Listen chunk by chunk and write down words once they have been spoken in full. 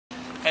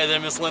Hey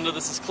there, Miss Linda.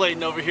 This is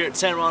Clayton over here at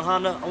Tameron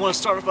Honda. I want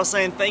to start off by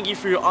saying thank you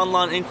for your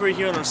online inquiry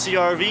here on our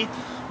CRV.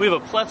 We have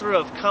a plethora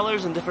of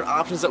colors and different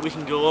options that we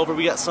can go over.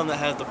 We got some that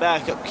have the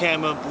backup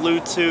camera,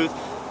 Bluetooth.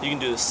 You can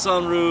do the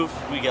sunroof.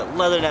 We got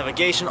leather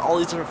navigation, all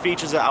these different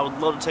features that I would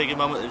love to take a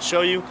moment and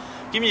show you.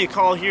 Give me a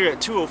call here at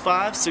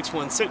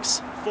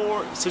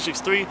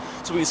 205-616-4663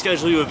 so we can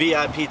schedule you a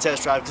VIP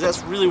test drive, because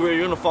that's really where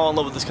you're going to fall in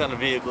love with this kind of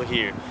vehicle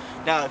here.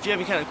 Now, if you have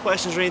any kind of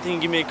questions or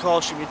anything, give me a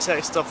call, shoot me a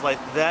text, stuff like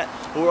that.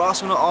 But we're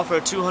also going to offer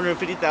a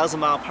 250,000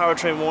 mile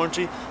powertrain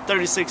warranty,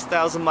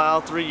 36,000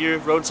 mile, 3-year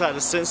roadside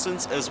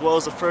assistance, as well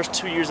as the first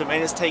 2 years of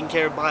maintenance taken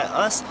care of by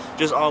us.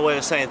 Just our way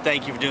of saying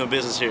thank you for doing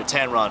business here at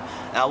Tameron.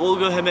 Now, we'll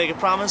go ahead and make a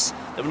promise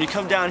that when you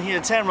come down here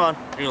at Tameron,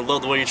 you're going to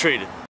love the way you're treated.